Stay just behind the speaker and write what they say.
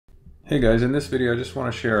Hey guys, in this video I just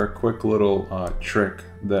want to share a quick little trick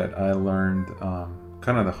that I learned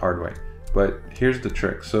kind of the hard way. But here's the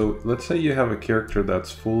trick. So let's say you have a character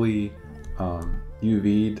that's fully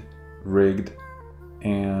UV'd, rigged,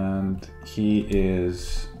 and he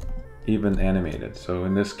is even animated. So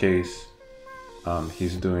in this case,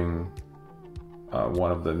 he's doing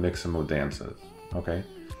one of the mix-and-mode dances. Okay.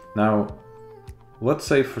 Now, let's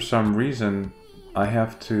say for some reason I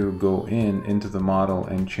have to go into the model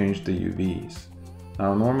and change the UVs.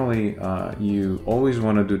 Now normally you always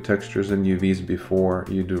want to do textures and UVs before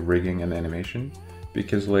you do rigging and animation,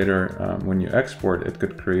 because later when you export it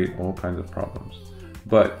could create all kinds of problems.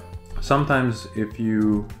 But sometimes if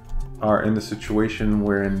you are in the situation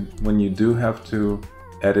when you do have to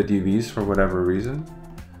edit UVs for whatever reason,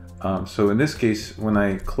 so in this case when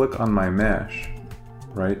I click on my mesh,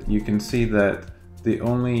 right, you can see that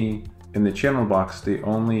in the channel box, the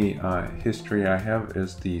only history I have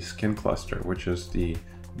is the skin cluster, which is the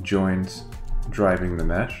joints driving the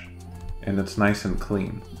mesh, and it's nice and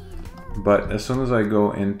clean. But as soon as I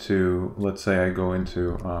go into, let's say I go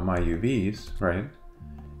into my UVs, right,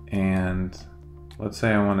 and let's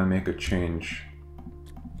say I want to make a change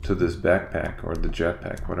to this backpack or the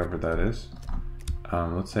jetpack, whatever that is.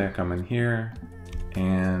 Let's say I come in here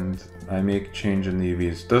and I make change in the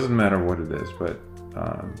UVs. Doesn't matter what it is, but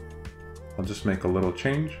I'll just make a little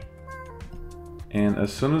change, and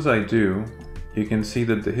as soon as I do, you can see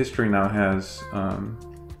that the history now has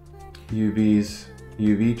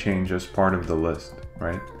UV change as part of the list,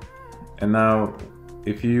 right? And now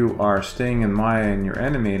if you are staying in Maya and you're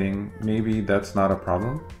animating, maybe that's not a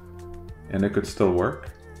problem and it could still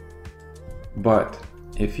work. But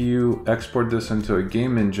if you export this into a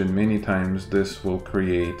game engine, many times this will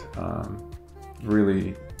create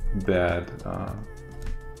really bad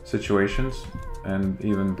situations and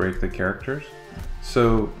even break the characters.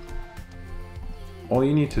 So all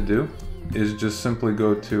you need to do is just simply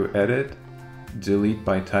go to edit, delete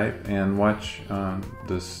by type, and watch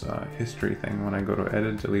this history thing. When I go to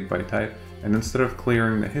edit, delete by type, and instead of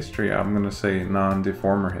clearing the history, I'm going to say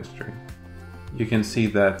non-deformer history. You can see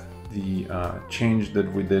that the change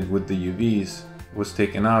that we did with the UVs was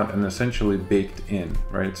taken out and essentially baked in,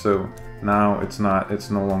 right? So now it's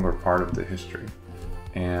no longer part of the history.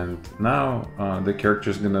 And now the character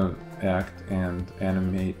is going to act and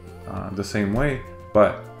animate the same way,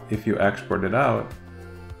 but if you export it out,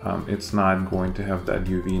 it's not going to have that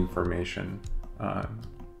UV information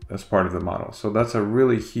as part of the model. So that's a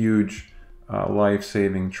really huge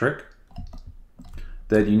life-saving trick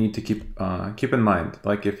that you need to keep in mind.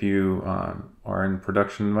 Like if you are in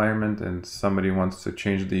production environment and somebody wants to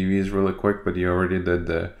change the UVs really quick, but you already did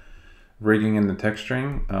the rigging and the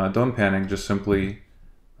texturing, don't panic, just simply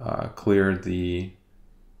clear the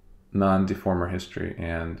non-deformer history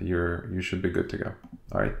and you should be good to go.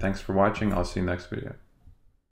 All right, thanks for watching. I'll see you next video.